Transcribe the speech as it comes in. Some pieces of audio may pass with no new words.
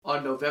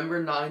on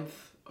November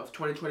 9th of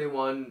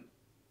 2021,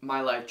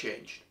 my life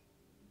changed.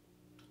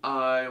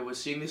 I was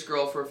seeing this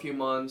girl for a few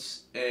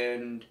months,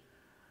 and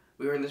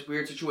we were in this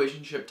weird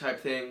situationship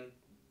type thing,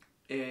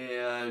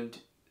 and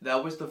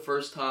that was the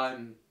first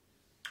time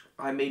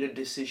I made a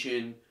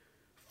decision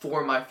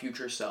for my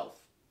future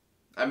self.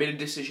 I made a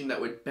decision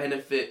that would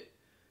benefit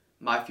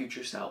my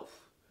future self.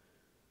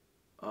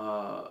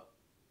 I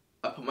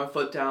put my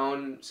foot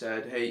down,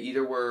 said, hey,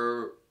 either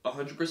we're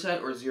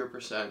 100% or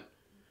 0%.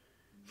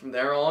 From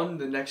there on,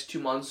 the next 2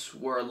 months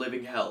were a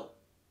living hell.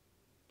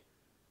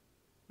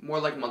 More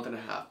like a month and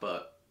a half,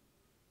 but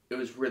it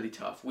was really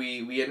tough.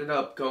 We ended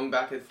up going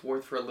back and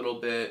forth for a little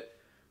bit,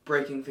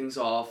 breaking things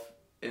off,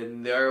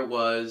 and there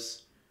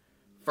was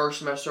first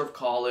semester of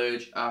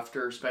college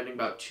after spending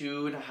about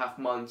 2.5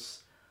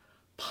 months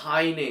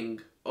pining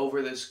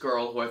over this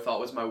girl who I thought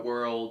was my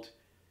world,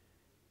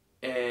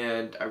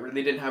 and I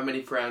really didn't have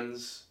many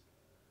friends.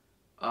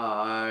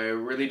 I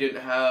really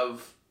didn't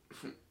have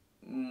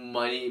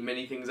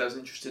many things I was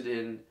interested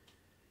in,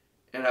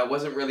 and I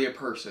wasn't really a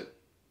person.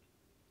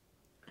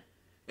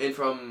 And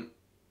from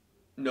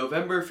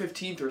November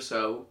 15th or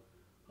so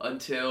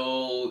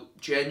until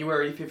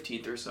January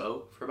 15th or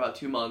so, for about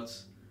 2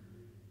 months,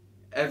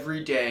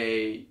 every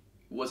day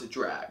was a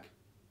drag.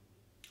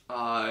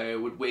 I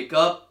would wake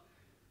up,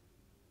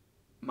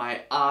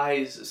 my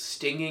eyes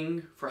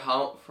stinging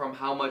from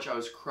how much I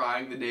was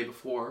crying the day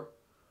before.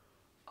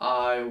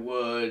 I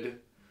would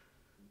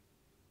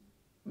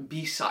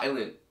be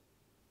silent.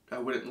 I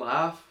wouldn't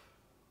laugh.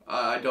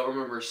 I don't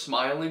remember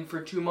smiling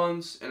for 2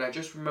 months, and I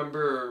just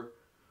remember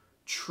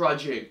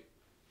trudging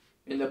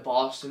in the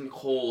Boston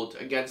cold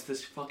against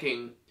this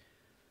fucking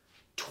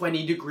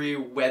 20-degree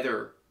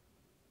weather.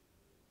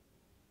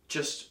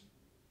 Just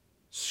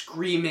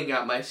screaming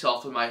at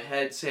myself in my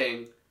head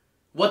saying,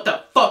 what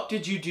the fuck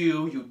did you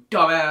do, you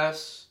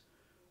dumbass?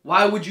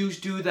 Why would you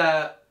do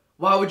that?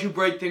 Why would you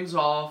break things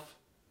off?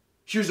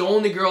 She was the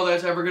only girl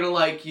that's ever gonna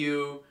like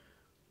you.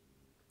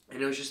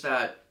 And it was just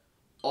that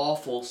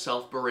awful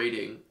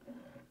self-berating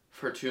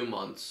for 2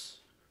 months.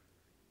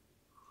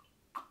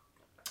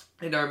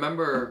 And I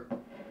remember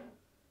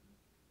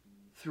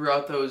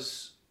throughout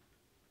those,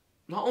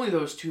 not only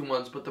those 2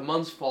 months, but the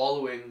months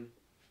following,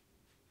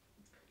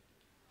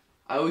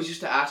 I always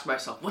used to ask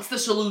myself, what's the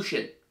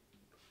solution?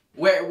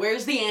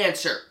 Where's the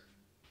answer?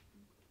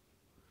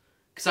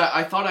 Because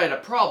I thought I had a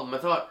problem. I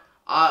thought,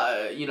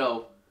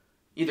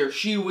 either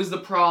she was the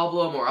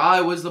problem, or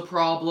I was the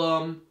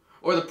problem,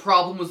 or the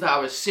problem was that I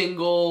was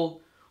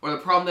single, or the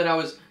problem that I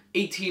was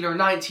 18 or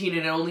 19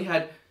 and I only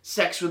had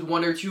sex with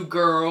 1 or 2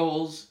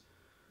 girls.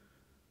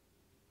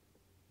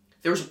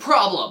 There was a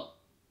problem,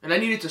 and I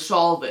needed to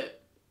solve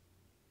it.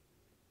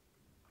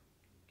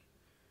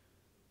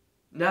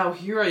 Now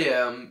here I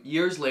am,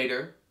 years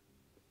later,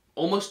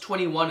 almost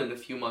 21 in a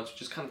few months,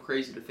 which is kind of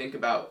crazy to think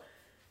about,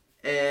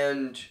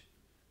 and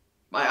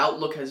my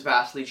outlook has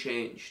vastly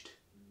changed.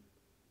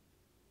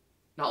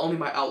 Not only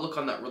my outlook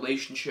on that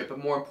relationship, but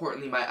more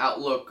importantly, my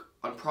outlook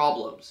on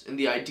problems and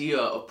the idea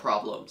of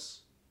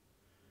problems.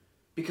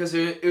 Because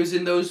it was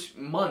in those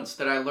months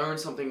that I learned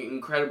something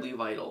incredibly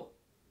vital.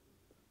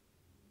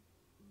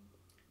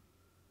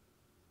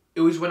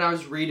 It was when I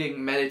was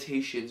reading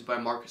Meditations by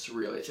Marcus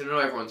Aurelius. I know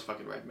everyone's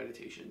fucking read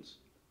Meditations.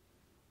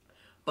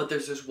 But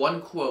there's this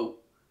one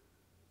quote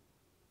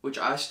which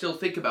I still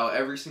think about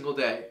every single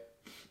day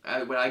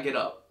when I get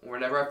up,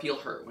 whenever I feel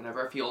hurt,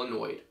 whenever I feel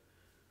annoyed.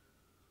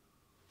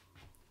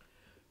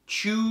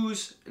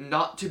 Choose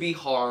not to be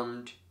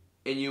harmed,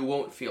 and you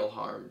won't feel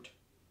harmed.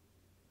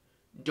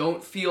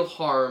 Don't feel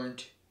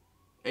harmed,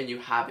 and you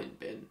haven't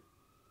been.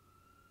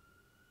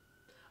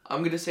 I'm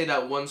going to say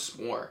that once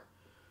more.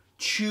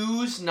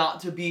 Choose not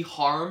to be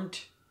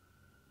harmed,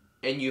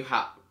 and you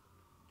have.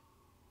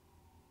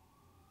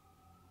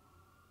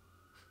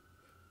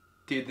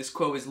 Dude, this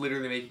quote is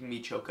literally making me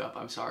choke up.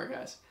 I'm sorry,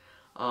 guys.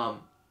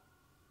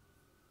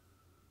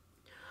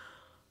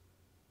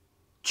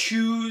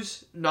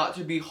 Choose not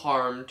to be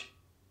harmed,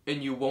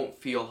 and you won't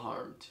feel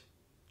harmed.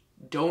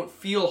 Don't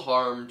feel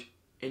harmed,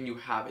 and you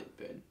haven't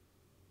been.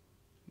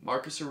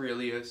 Marcus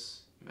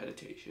Aurelius,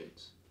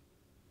 Meditations.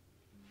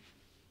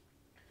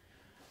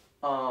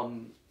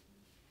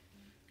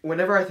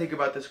 Whenever I think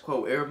about this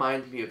quote, it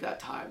reminds me of that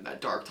time,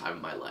 that dark time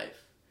in my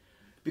life.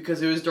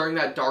 Because it was during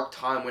that dark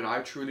time when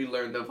I truly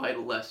learned the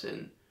vital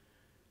lesson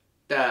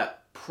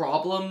that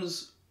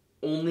problems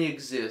only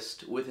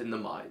exist within the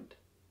mind.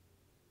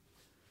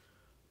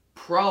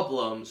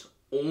 Problems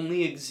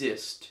only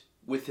exist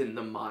within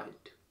the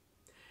mind.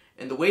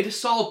 And the way to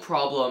solve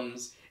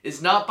problems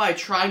is not by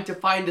trying to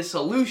find a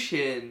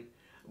solution,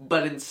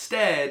 but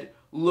instead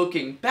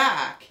looking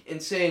back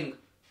and saying,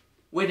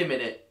 wait a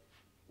minute,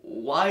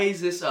 why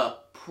is this a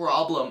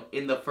problem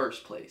in the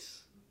first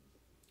place?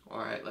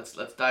 Alright, let's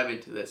dive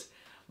into this.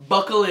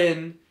 Buckle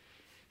in,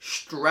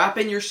 strap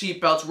in your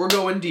seatbelts, we're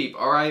going deep,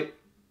 alright?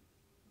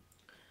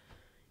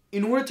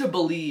 In order to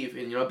believe,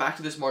 and back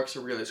to this Marcus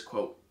Aurelius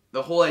quote,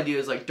 the whole idea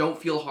is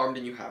don't feel harmed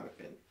and you haven't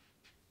been.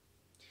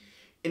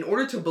 In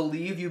order to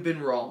believe you've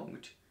been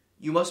wronged,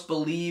 you must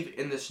believe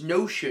in this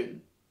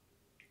notion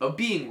of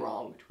being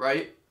wronged,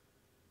 right?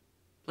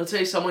 Let's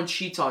say someone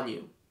cheats on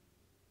you.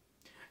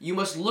 You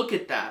must look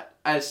at that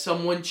as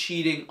someone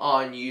cheating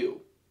on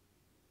you.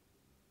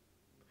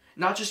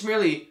 Not just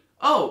merely,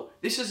 oh,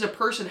 this is a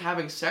person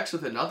having sex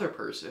with another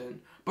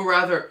person, but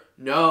rather,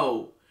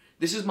 no,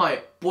 this is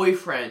my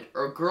boyfriend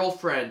or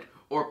girlfriend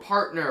or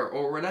partner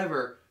or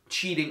whatever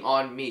cheating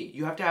on me.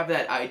 You have to have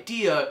that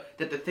idea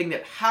that the thing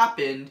that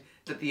happened,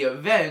 that the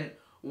event,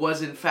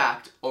 was in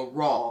fact a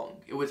wrong.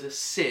 It was a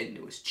sin.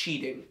 It was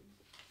cheating.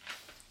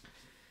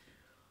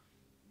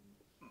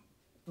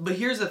 But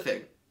here's the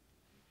thing.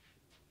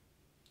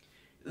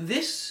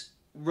 This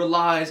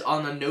relies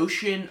on the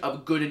notion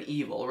of good and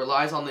evil. It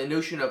relies on the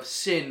notion of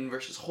sin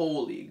versus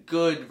holy,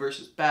 good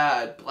versus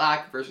bad,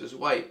 black versus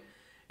white.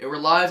 It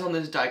relies on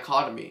this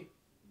dichotomy.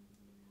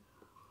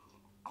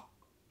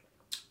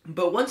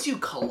 But once you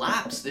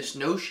collapse this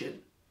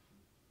notion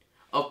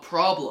of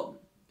problem,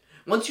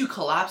 once you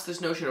collapse this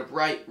notion of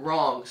right,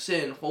 wrong,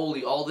 sin,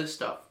 holy, all this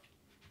stuff,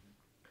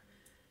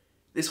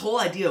 this whole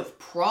idea of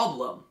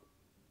problem,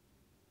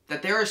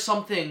 that there is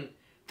something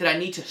that I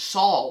need to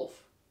solve,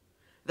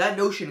 that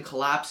notion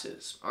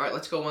collapses. Alright,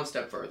 let's go one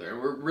step further,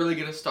 and we're really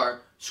going to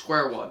start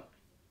square one.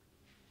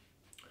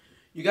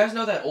 You guys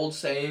know that old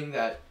saying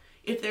that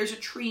if there's a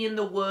tree in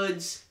the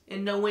woods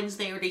and no one's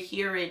there to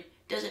hear it,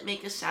 does it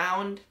make a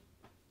sound?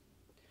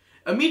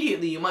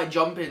 Immediately you might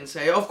jump in and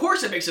say, of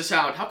course it makes a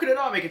sound. How could it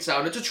not make a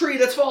sound? It's a tree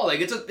that's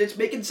falling. It's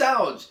making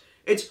sounds.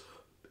 It's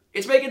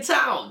making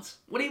sounds.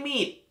 What do you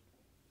mean?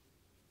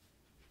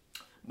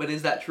 But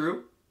is that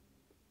true?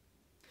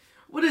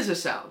 What is a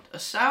sound? A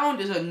sound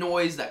is a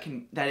noise that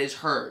is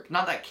heard.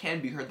 Not that can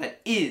be heard,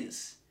 that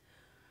is.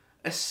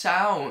 A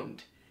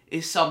sound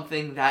is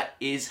something that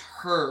is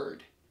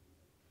heard.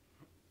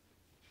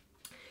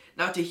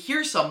 Now, to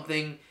hear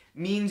something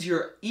means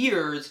your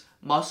ears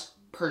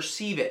must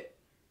perceive it.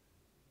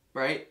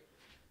 Right?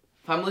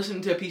 If I'm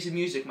listening to a piece of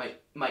music,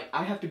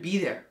 I have to be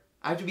there.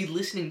 I have to be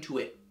listening to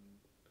it.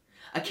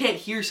 I can't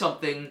hear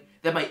something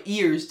that my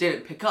ears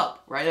didn't pick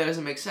up, right? That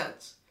doesn't make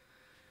sense.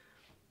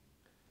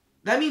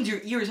 That means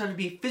your ears have to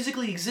be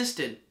physically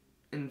existent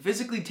and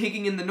physically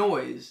taking in the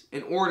noise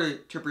in order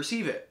to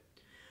perceive it.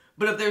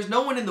 But if there's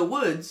no one in the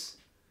woods,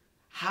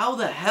 how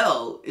the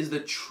hell is the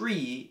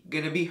tree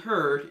going to be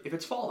heard if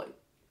it's falling?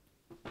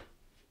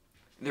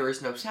 There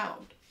is no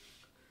sound.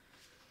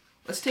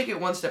 Let's take it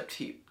one step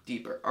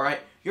deeper, alright?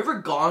 You ever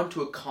gone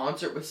to a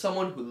concert with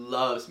someone who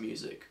loves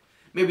music?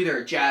 Maybe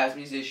they're a jazz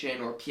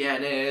musician or a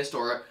pianist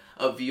or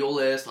a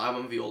violist. I'm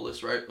a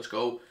violist, right? Let's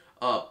go.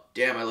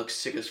 Damn, I look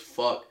sick as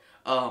fuck.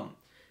 But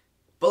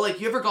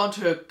like, you ever gone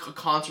to a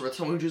concert with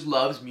someone who just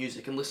loves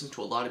music and listens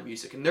to a lot of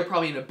music, and they're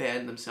probably in a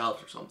band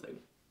themselves or something?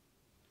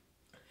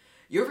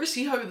 You ever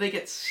see how they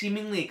get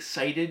seemingly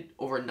excited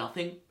over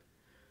nothing?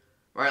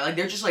 Right? Like,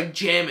 they're just like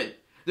jamming.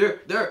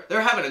 They're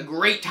having a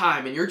great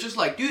time, and you're just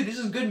like, dude, this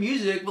is good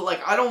music, but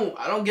like, I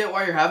don't get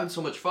why you're having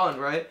so much fun,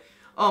 right?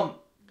 I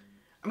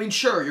mean,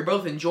 sure, you're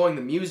both enjoying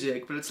the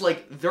music, but it's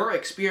like they're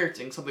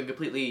experiencing something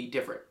completely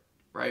different,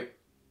 right?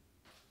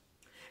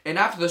 And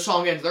after the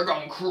song ends, they're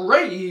going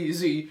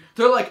crazy.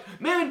 They're like,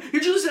 man, you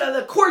just had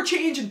that chord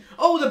change, and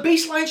oh, the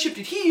bass line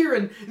shifted here,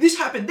 and this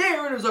happened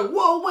there, and it was like,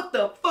 whoa, what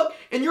the fuck?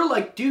 And you're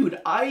like, dude,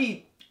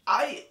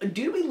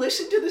 did we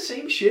listen to the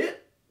same shit?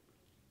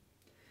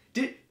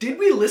 Did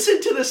we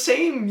listen to the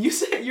same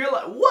music? You're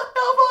like, what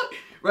the fuck?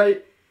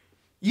 Right?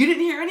 You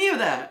didn't hear any of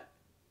that.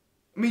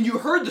 I mean, you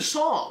heard the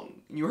song,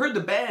 and you heard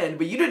the band,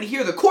 but you didn't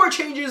hear the chord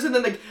changes, and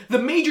then like the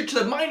major to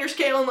the minor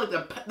scale, and like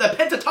the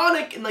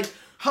pentatonic, and like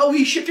how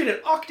he shifted an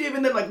octave,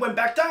 and then like went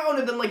back down,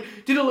 and then like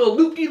did a little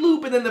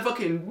loop-de-loop, and then the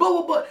fucking blah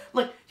blah blah.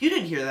 Like, you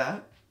didn't hear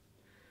that.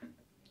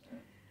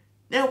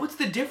 Now, what's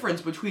the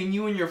difference between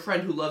you and your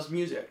friend who loves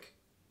music?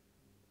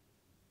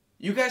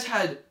 You guys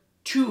had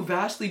two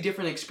vastly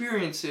different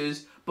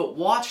experiences, but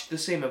watched the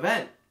same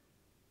event.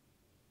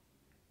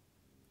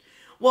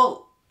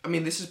 Well, I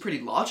mean, this is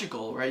pretty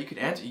logical, right?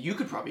 You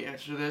could probably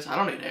answer this. I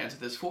don't need to answer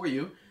this for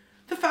you.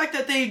 The fact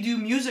that they do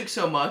music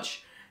so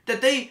much,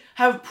 that they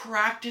have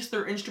practiced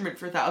their instrument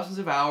for thousands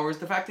of hours,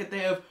 the fact that they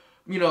have,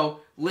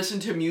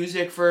 listened to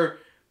music for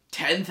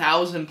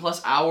 10,000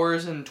 plus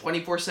hours and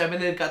 24/7,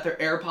 they've got their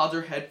AirPods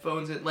or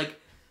headphones, and like,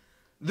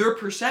 their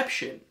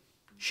perception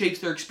shapes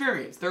their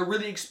experience. They're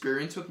really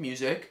experienced with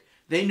music.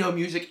 They know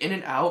music in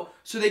and out,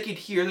 so they could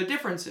hear the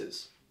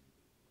differences.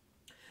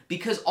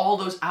 Because all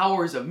those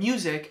hours of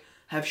music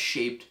have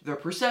shaped their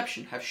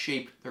perception, have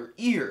shaped their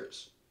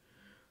ears.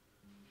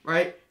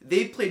 Right?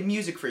 They've played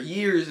music for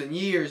years and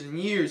years and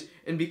years,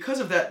 and because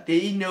of that,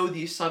 they know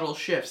these subtle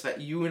shifts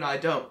that you and I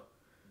don't.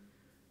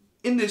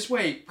 In this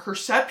way,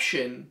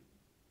 perception,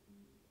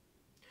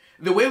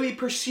 the way we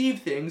perceive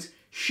things,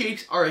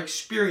 shapes our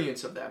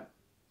experience of them.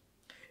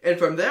 And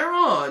from there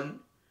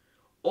on,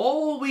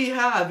 all we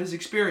have is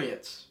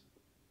experience.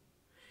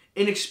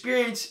 And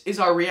experience is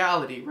our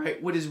reality,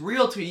 right? What is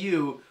real to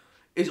you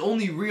is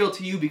only real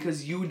to you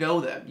because you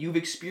know them. You've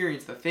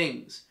experienced the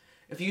things.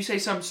 If you say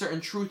some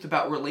certain truth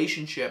about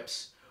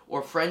relationships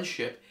or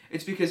friendship,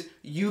 It's because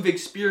you've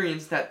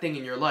experienced that thing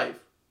in your life,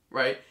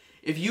 right?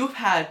 If you've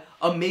had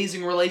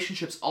amazing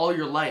relationships all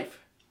your life,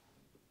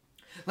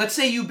 let's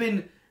say you've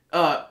been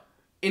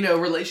in a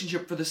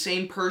relationship with the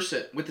same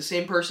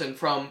person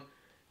from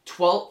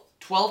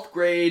 12th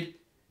grade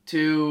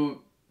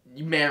to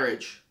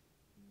marriage.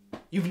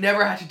 You've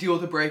never had to deal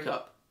with a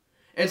breakup.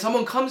 And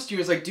someone comes to you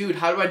and is like, dude,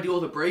 how do I deal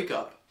with a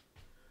breakup?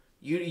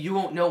 You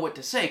won't know what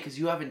to say because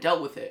you haven't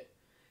dealt with it.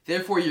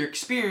 Therefore, your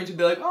experience would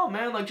be like, oh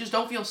man, like just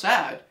don't feel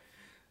sad.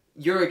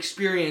 Your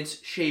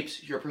experience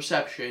shapes your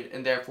perception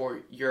and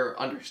therefore your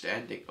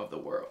understanding of the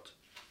world.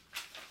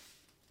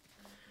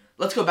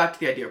 Let's go back to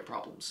the idea of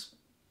problems.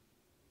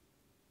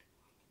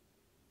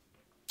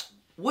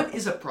 What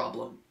is a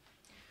problem?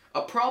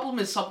 A problem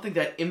is something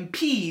that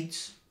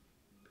impedes,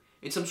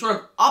 it's some sort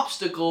of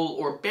obstacle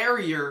or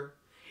barrier.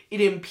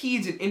 It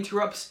impedes and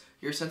interrupts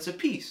your sense of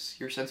peace,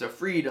 your sense of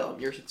freedom,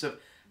 your sense of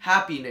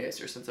happiness,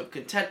 your sense of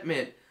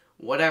contentment,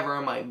 whatever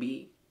it might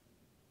be.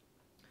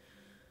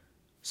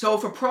 So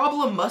if a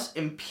problem must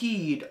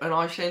impede on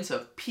our sense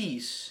of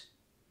peace,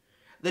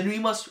 then we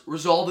must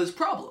resolve this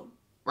problem,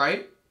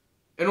 right?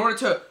 In order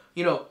to,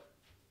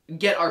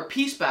 get our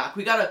peace back,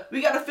 we gotta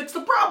fix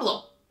the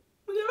problem.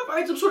 We gotta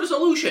find some sort of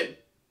solution,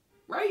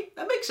 right?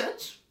 That makes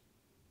sense.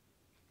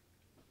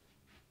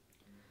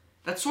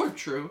 That's sort of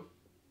true.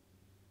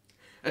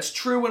 That's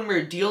true when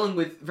we're dealing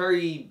with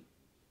very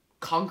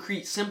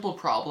concrete, simple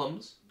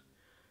problems.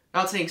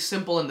 Not saying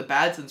simple in the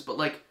bad sense, but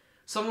like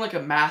something like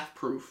a math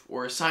proof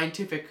or a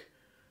scientific,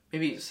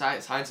 maybe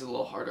science is a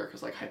little harder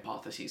because like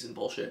hypotheses and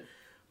bullshit.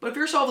 But if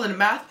you're solving a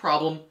math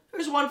problem,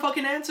 there's one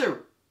fucking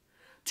answer.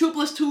 2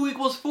 + 2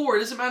 = 4. It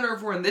doesn't matter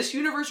if we're in this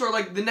universe or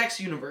like the next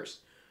universe.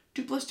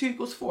 2 +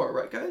 2 = 4,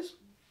 right guys?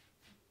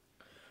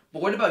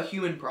 But what about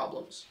human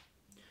problems?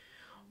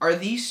 Are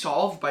these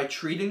solved by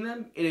treating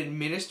them and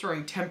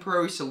administering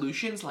temporary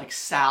solutions like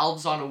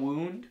salves on a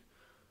wound?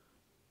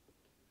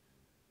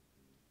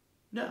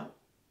 No.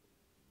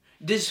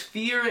 Does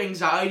fear,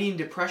 anxiety, and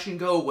depression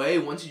go away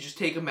once you just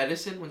take a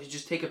medicine, once you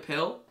just take a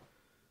pill?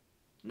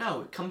 No,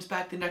 it comes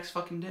back the next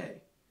fucking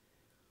day.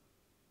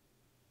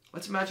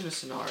 Let's imagine a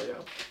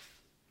scenario.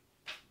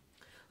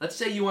 Let's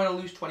say you want to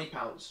lose 20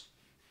 pounds.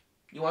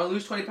 You want to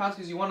lose 20 pounds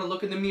because you want to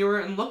look in the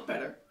mirror and look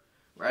better,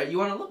 right? You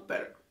want to look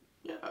better.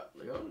 Yeah,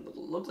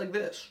 look like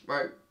this,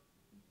 right?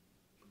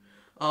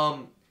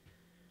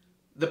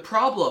 The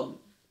problem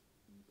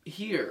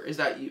here is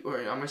that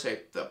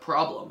the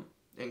problem,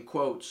 in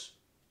quotes,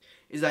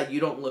 is that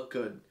you don't look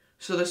good.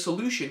 So the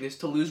solution is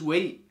to lose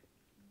weight.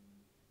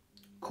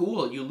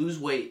 Cool, you lose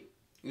weight.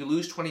 You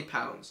lose 20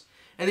 pounds.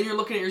 And then you're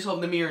looking at yourself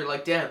in the mirror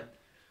like, damn,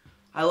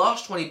 I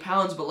lost 20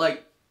 pounds, but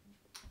like,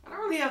 I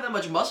don't really have that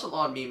much muscle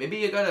on me.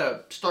 Maybe I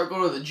gotta start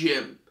going to the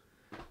gym.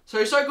 So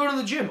you start going to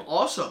the gym.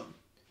 Awesome.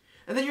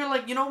 And then you're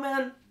like,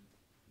 man,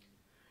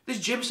 this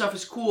gym stuff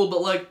is cool,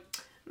 but like,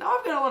 now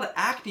I've got a lot of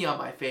acne on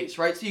my face,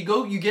 right? So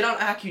you get on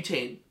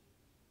Accutane.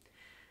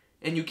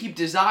 And you keep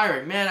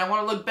desiring, man, I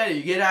want to look better.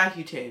 You get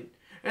Accutane.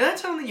 And then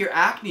suddenly your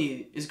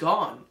acne is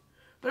gone.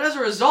 But as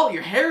a result,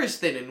 your hair is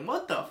thinning.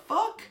 What the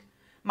fuck?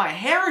 My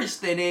hair is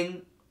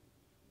thinning.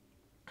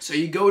 So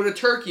you go to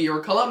Turkey or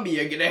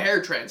Colombia, get a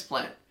hair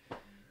transplant.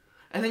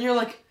 And then you're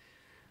like,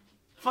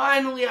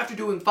 finally, after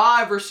doing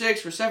 5 or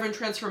 6 or 7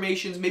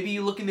 transformations, maybe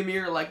you look in the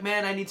mirror like,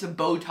 man, I need some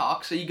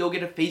Botox. So you go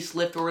get a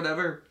facelift or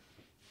whatever.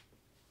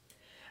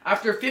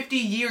 After 50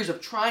 years of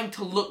trying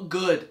to look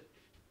good,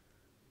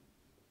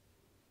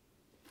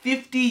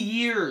 50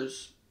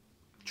 years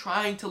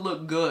trying to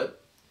look good,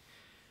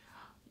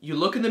 you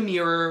look in the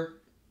mirror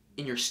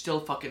and you're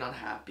still fucking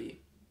unhappy.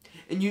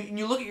 And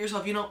you look at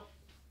yourself,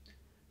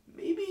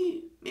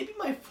 maybe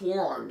my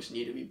forearms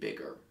need to be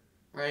bigger,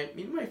 right?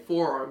 Maybe my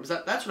forearms,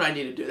 that's what I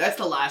need to do. That's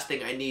the last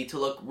thing I need to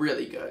look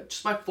really good.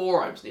 Just my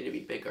forearms need to be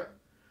bigger.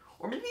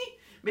 Or maybe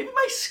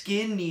my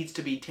skin needs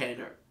to be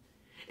tanner.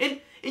 And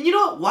you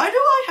know what? Why do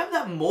I have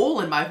that mole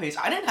in my face?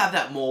 I didn't have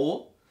that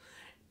mole.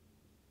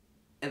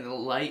 And the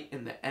light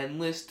and the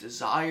endless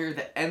desire,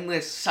 the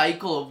endless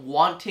cycle of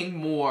wanting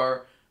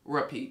more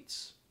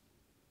repeats.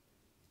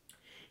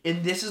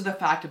 And this is the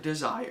fact of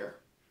desire.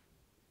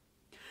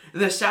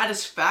 The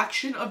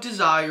satisfaction of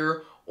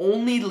desire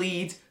only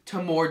leads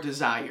to more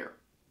desire.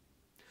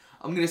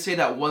 I'm going to say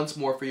that once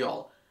more for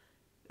y'all.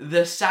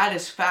 The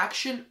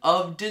satisfaction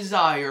of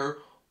desire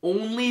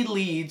only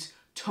leads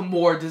to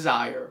more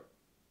desire.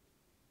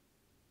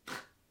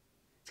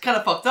 It's kind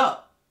of fucked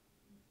up.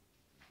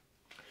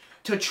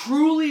 To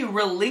truly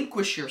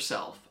relinquish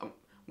yourself, I'm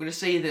going to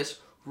say this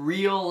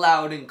real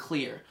loud and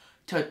clear.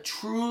 To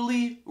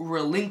truly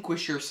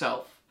relinquish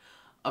yourself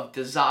of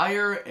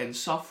desire and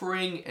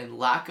suffering and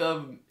lack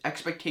of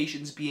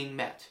expectations being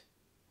met,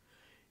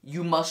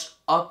 you must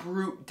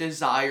uproot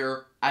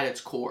desire at its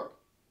core.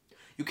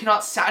 You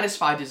cannot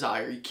satisfy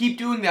desire. You keep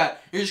doing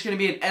that, you're just going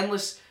to be an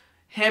endless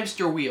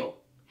hamster wheel.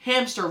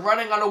 Hamster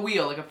running on a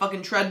wheel like a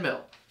fucking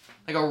treadmill.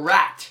 Like a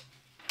rat.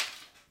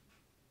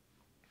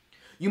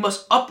 You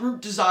must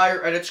uproot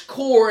desire at its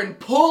core and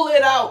pull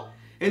it out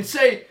and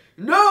say,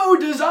 no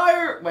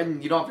desire.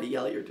 When you don't have to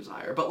yell at your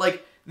desire, but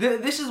like,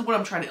 This is what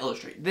I'm trying to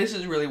illustrate. This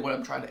is really what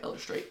I'm trying to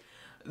illustrate.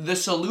 The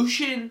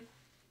solution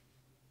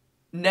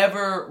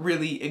never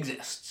really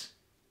exists.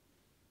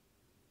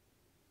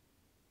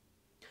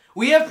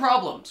 We have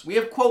problems. We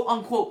have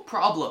quote-unquote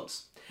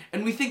problems.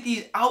 And we think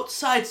these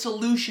outside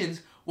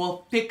solutions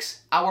will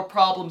fix our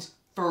problems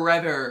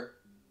forever.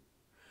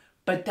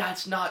 But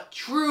that's not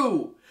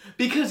true.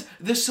 Because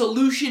the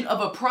solution of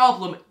a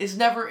problem is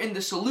never in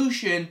the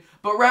solution,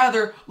 but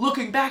rather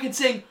looking back and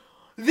saying,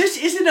 this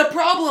isn't a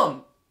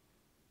problem.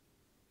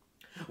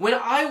 When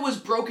I was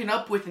broken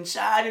up with and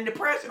sad and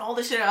depressed and all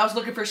this, and I was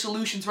looking for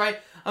solutions, right?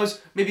 I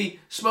was maybe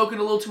smoking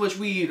a little too much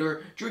weed,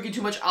 or drinking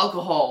too much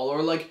alcohol,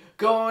 or like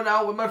going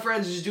out with my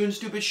friends and just doing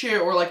stupid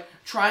shit, or like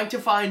trying to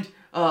find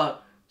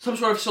some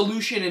sort of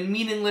solution in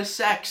meaningless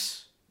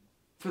sex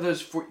for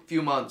those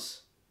few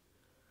months.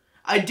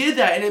 I did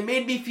that and it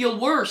made me feel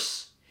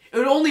worse. It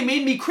only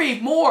made me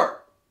crave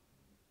more.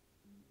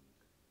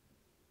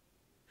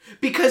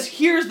 Because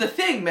here's the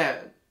thing,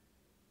 man.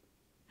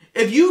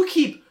 If you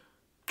keep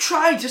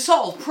trying to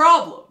solve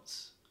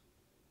problems,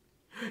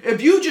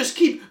 if you just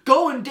keep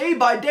going day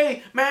by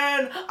day,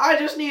 man, I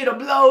just need a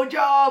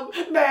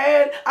blowjob,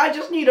 man, I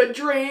just need a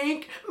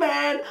drink,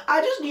 man,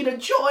 I just need a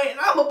joint and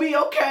I'm gonna be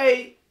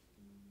okay.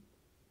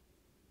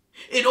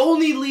 It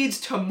only leads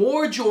to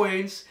more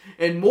joints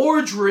and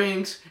more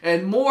drinks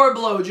and more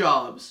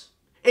blowjobs.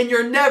 And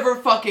you're never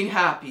fucking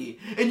happy.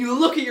 And you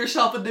look at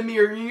yourself in the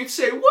mirror and you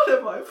say, what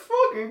have I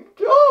fucking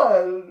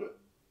done?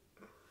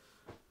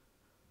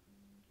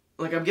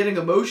 Like, I'm getting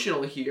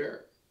emotional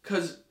here.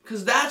 Cause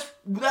that's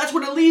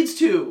what it leads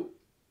to.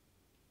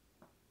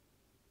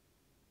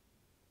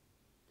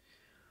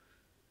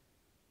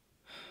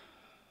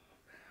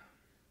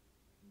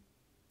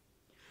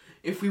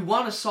 If we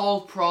want to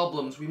solve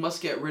problems, we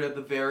must get rid of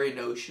the very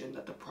notion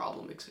that the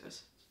problem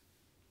exists.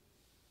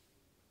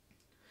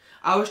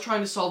 I was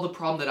trying to solve the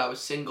problem that I was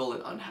single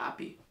and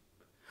unhappy.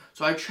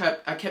 So I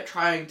kept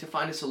trying to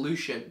find a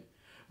solution,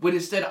 when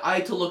instead I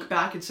had to look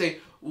back and say,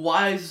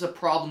 why is this a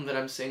problem that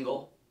I'm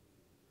single?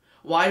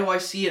 Why do I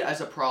see it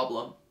as a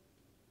problem?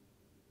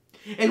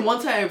 And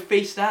once I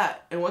faced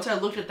that, and once I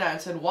looked at that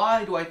and said,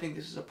 why do I think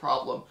this is a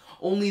problem?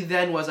 Only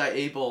then was I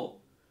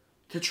able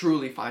to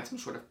truly find some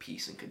sort of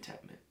peace and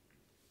contentment.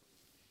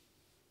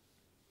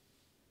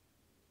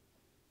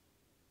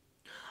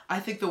 I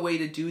think the way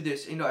to do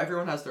this,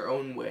 everyone has their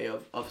own way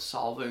of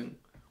solving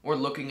or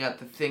looking at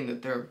the thing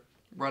that they're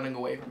running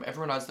away from.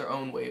 Everyone has their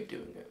own way of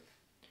doing it.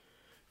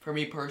 For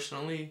me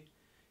personally,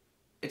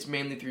 it's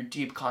mainly through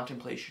deep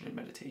contemplation and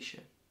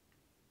meditation.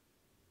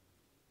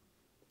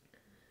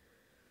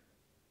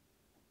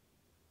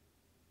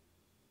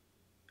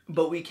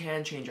 But we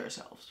can change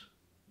ourselves.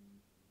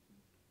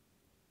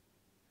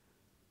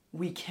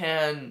 We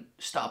can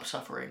stop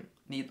suffering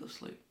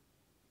needlessly.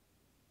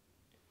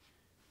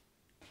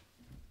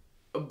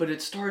 But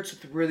it starts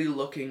with really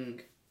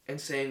looking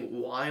and saying,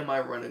 why am I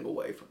running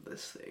away from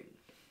this thing?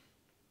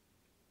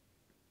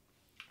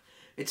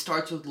 It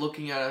starts with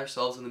looking at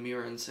ourselves in the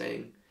mirror and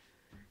saying,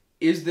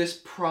 is this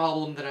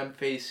problem that I'm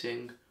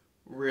facing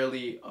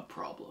really a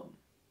problem?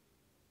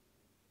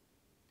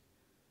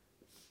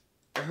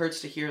 It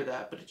hurts to hear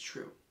that, but it's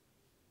true.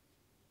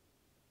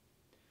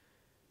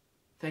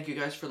 Thank you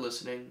guys for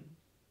listening.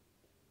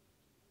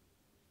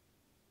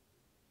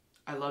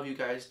 I love you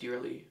guys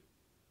dearly.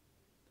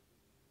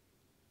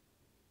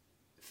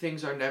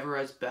 Things are never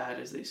as bad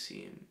as they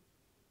seem.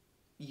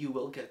 You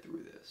will get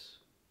through this.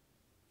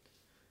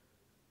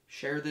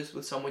 Share this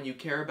with someone you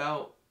care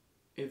about,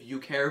 if you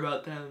care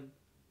about them.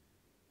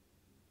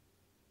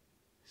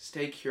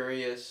 Stay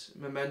curious,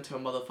 memento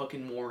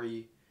motherfucking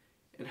mori,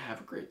 and have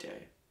a great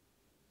day.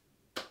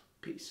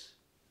 Peace.